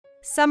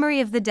Summary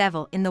of The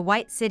Devil in the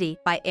White City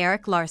by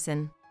Erik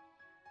Larson.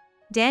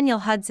 Daniel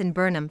Hudson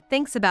Burnham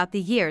thinks about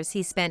the years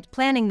he spent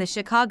planning the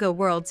Chicago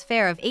World's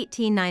Fair of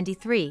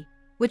 1893,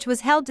 which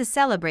was held to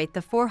celebrate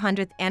the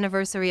 400th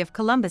anniversary of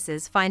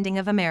Columbus's finding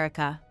of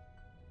America.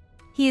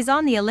 He is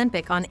on the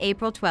Olympic on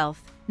April 12,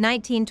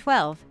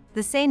 1912,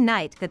 the same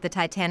night that the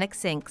Titanic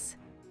sinks.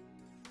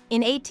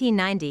 In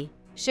 1890,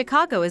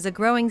 Chicago is a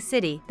growing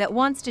city that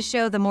wants to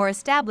show the more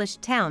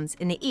established towns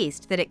in the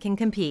East that it can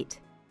compete.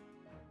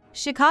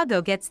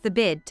 Chicago gets the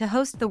bid to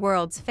host the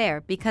World's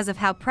Fair because of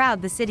how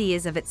proud the city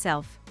is of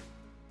itself.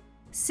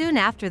 Soon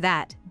after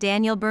that,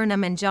 Daniel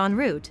Burnham and John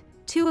Root,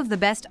 two of the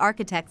best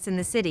architects in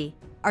the city,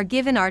 are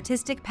given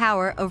artistic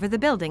power over the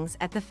buildings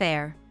at the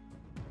fair.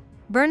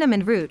 Burnham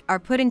and Root are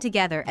putting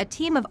together a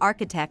team of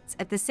architects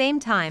at the same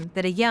time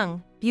that a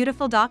young,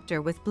 beautiful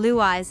doctor with blue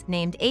eyes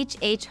named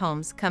H.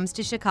 Holmes comes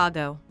to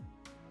Chicago.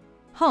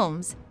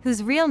 Holmes,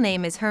 whose real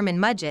name is Herman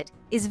Mudgett,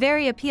 is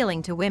very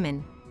appealing to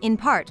women, in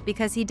part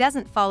because he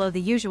doesn't follow the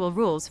usual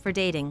rules for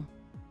dating.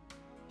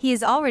 He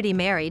is already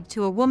married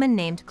to a woman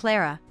named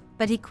Clara,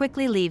 but he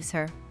quickly leaves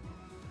her.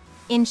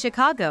 In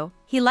Chicago,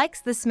 he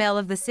likes the smell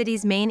of the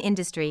city's main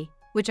industry,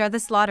 which are the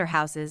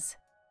slaughterhouses.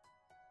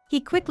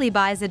 He quickly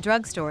buys a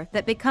drugstore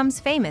that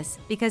becomes famous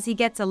because he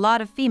gets a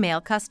lot of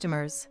female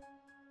customers.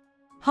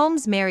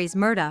 Holmes marries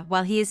Myrta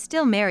while he is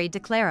still married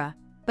to Clara,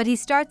 but he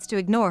starts to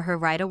ignore her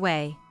right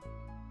away.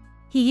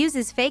 He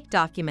uses fake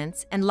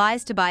documents and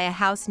lies to buy a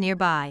house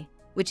nearby,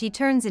 which he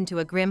turns into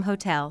a grim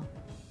hotel.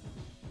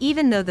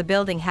 Even though the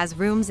building has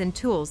rooms and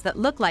tools that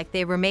look like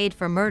they were made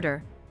for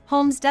murder,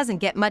 Holmes doesn't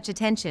get much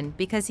attention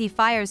because he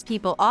fires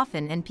people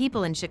often and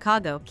people in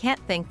Chicago can't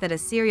think that a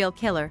serial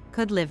killer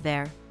could live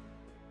there.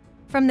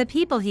 From the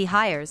people he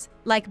hires,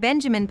 like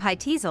Benjamin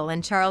Pitezel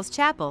and Charles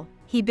Chappell,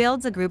 he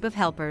builds a group of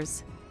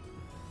helpers.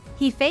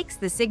 He fakes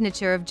the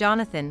signature of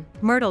Jonathan,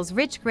 Myrtle's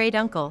rich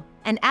great-uncle,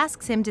 and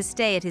asks him to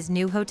stay at his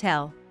new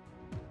hotel.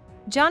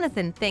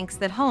 Jonathan thinks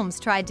that Holmes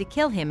tried to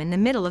kill him in the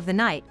middle of the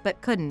night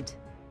but couldn't.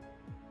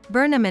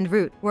 Burnham and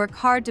Root work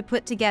hard to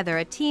put together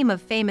a team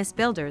of famous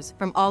builders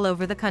from all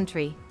over the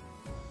country.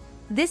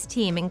 This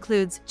team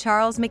includes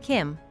Charles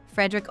McKim,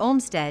 Frederick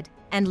Olmsted,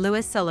 and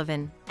Louis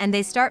Sullivan, and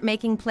they start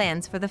making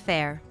plans for the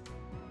fair.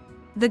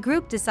 The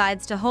group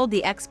decides to hold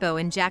the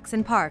expo in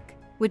Jackson Park,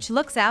 which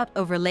looks out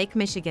over Lake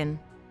Michigan.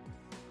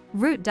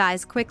 Root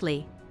dies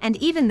quickly, and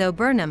even though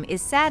Burnham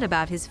is sad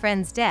about his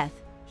friend's death,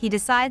 he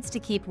decides to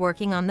keep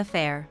working on the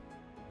fair.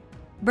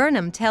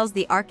 Burnham tells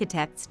the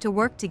architects to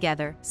work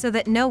together so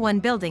that no one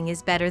building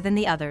is better than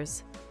the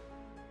others.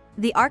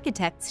 The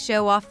architects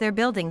show off their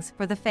buildings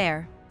for the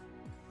fair.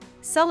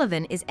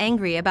 Sullivan is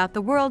angry about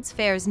the World's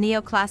Fair's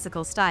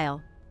neoclassical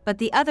style, but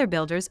the other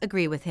builders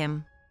agree with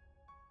him.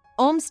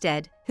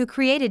 Olmsted, who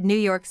created New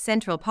York's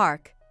Central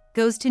Park,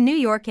 goes to New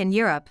York and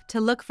Europe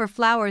to look for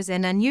flowers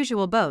and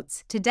unusual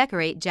boats to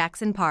decorate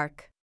Jackson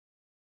Park.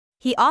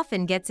 He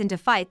often gets into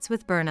fights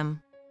with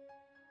Burnham.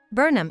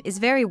 Burnham is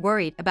very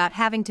worried about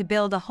having to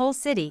build a whole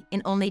city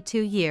in only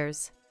 2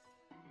 years.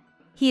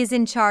 He is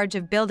in charge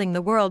of building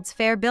the World's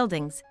Fair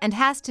buildings and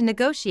has to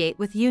negotiate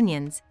with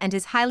unions and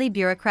his highly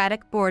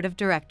bureaucratic board of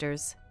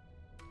directors.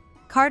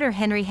 Carter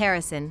Henry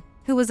Harrison,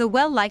 who was a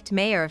well-liked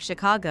mayor of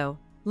Chicago,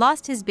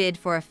 lost his bid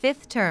for a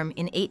 5th term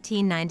in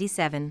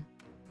 1897.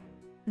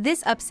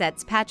 This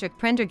upsets Patrick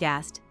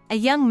Prendergast, a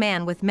young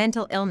man with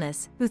mental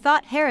illness who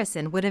thought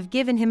Harrison would have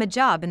given him a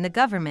job in the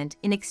government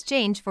in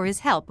exchange for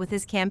his help with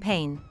his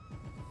campaign.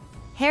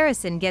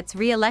 Harrison gets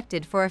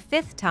re-elected for a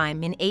 5th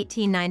time in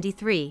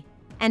 1893,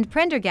 and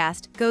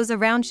Prendergast goes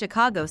around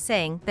Chicago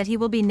saying that he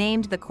will be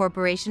named the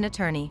corporation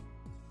attorney.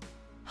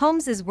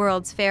 Holmes's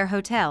World's Fair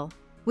Hotel,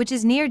 which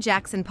is near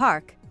Jackson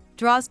Park,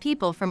 draws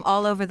people from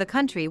all over the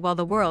country while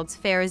the World's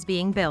Fair is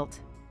being built.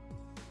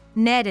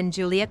 Ned and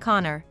Julia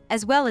Connor,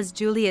 as well as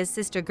Julia's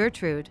sister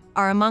Gertrude,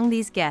 are among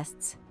these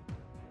guests.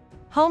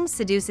 Holmes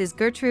seduces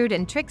Gertrude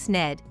and tricks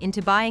Ned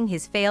into buying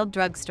his failed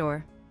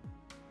drugstore.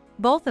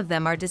 Both of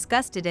them are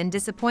disgusted and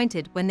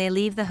disappointed when they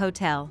leave the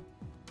hotel.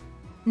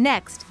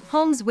 Next,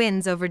 Holmes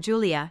wins over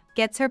Julia,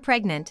 gets her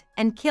pregnant,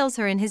 and kills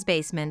her in his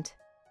basement.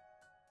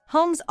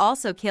 Holmes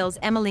also kills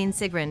Emmeline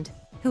Sigrand,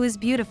 who is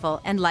beautiful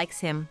and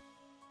likes him.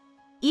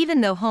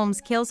 Even though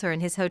Holmes kills her in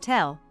his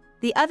hotel,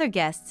 the other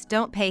guests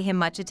don't pay him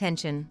much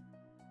attention.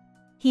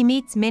 He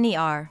meets Minnie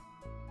R.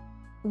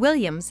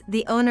 Williams,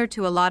 the owner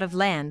to a lot of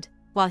land,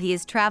 while he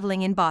is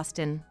traveling in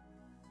Boston.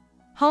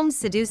 Holmes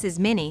seduces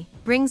Minnie,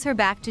 brings her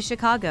back to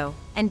Chicago,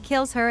 and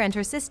kills her and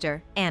her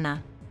sister,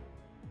 Anna.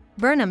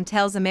 Burnham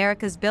tells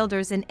America's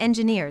builders and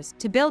engineers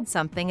to build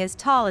something as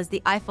tall as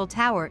the Eiffel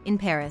Tower in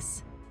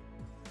Paris.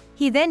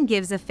 He then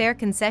gives a fair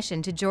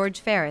concession to George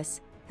Ferris,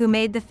 who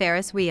made the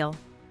Ferris wheel.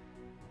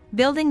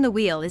 Building the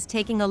wheel is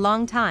taking a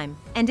long time,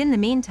 and in the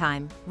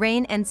meantime,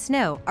 rain and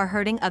snow are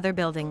hurting other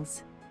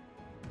buildings.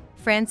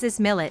 Francis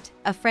Millet,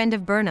 a friend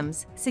of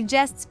Burnham's,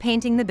 suggests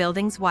painting the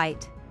buildings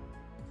white.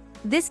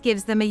 This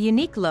gives them a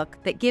unique look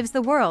that gives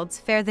the World's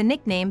Fair the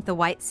nickname the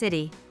White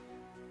City.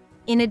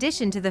 In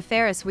addition to the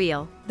Ferris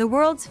wheel, the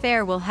World's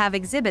Fair will have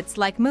exhibits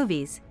like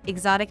movies,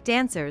 exotic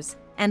dancers,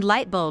 and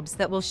light bulbs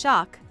that will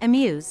shock,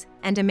 amuse,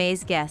 and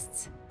amaze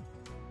guests.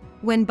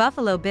 When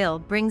Buffalo Bill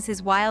brings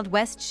his Wild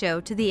West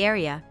show to the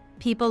area,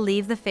 people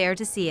leave the fair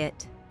to see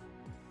it.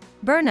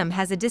 Burnham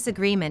has a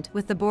disagreement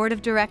with the board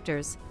of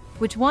directors,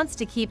 which wants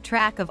to keep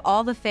track of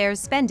all the fair's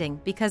spending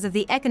because of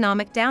the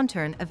economic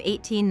downturn of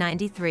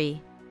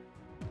 1893.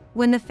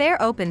 When the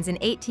fair opens in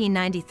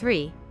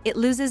 1893, it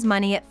loses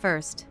money at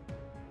first.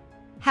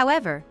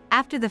 However,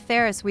 after the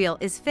Ferris wheel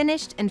is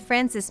finished and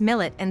Francis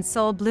Millet and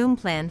Sol Bloom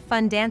plan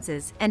fun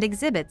dances and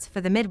exhibits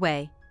for the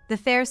Midway, the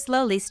fair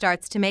slowly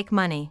starts to make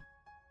money.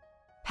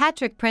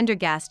 Patrick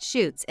Prendergast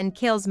shoots and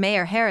kills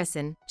Mayor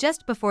Harrison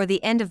just before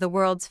the end of the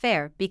World's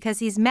Fair because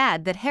he's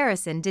mad that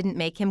Harrison didn't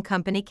make him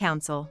company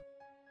counsel.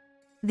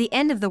 The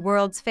end of the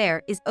World's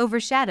Fair is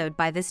overshadowed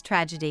by this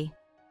tragedy.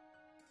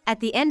 At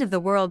the end of the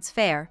World's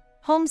Fair,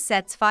 Holmes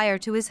sets fire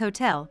to his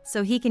hotel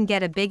so he can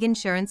get a big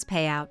insurance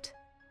payout.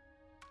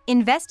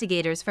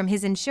 Investigators from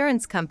his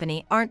insurance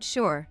company aren't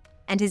sure,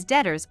 and his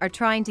debtors are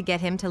trying to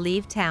get him to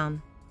leave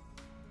town.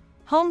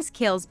 Holmes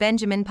kills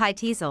Benjamin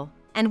Pitezel,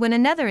 and when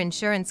another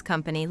insurance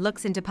company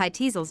looks into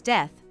Pitezel's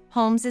death,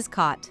 Holmes is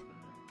caught.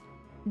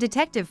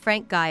 Detective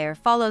Frank Geyer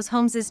follows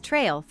Holmes's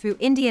trail through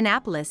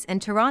Indianapolis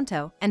and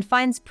Toronto and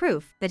finds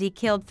proof that he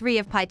killed 3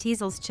 of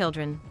Pitezel's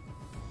children.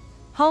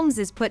 Holmes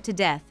is put to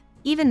death,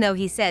 even though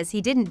he says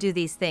he didn't do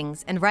these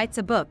things, and writes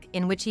a book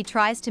in which he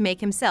tries to make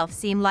himself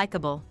seem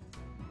likable.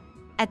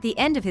 At the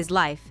end of his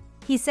life,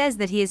 he says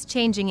that he is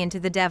changing into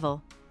the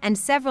devil, and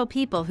several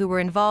people who were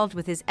involved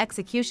with his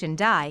execution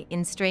die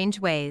in strange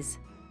ways.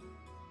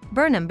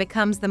 Burnham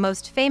becomes the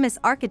most famous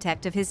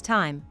architect of his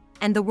time,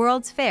 and the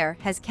World's Fair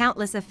has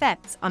countless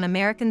effects on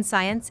American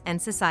science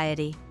and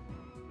society.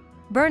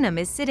 Burnham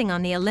is sitting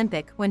on the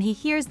Olympic when he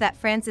hears that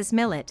Francis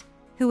Millet,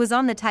 who was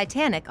on the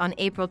Titanic on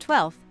April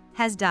 12,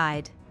 has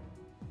died.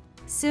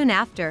 Soon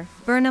after,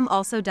 Burnham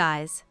also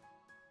dies.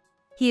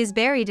 He is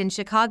buried in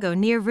Chicago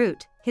near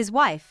Root, his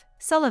wife,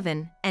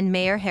 Sullivan, and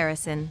Mayor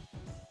Harrison.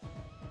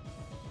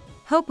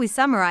 Hope we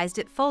summarized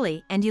it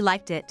fully and you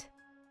liked it.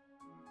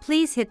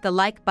 Please hit the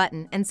like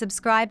button and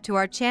subscribe to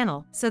our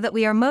channel so that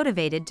we are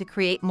motivated to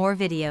create more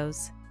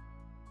videos.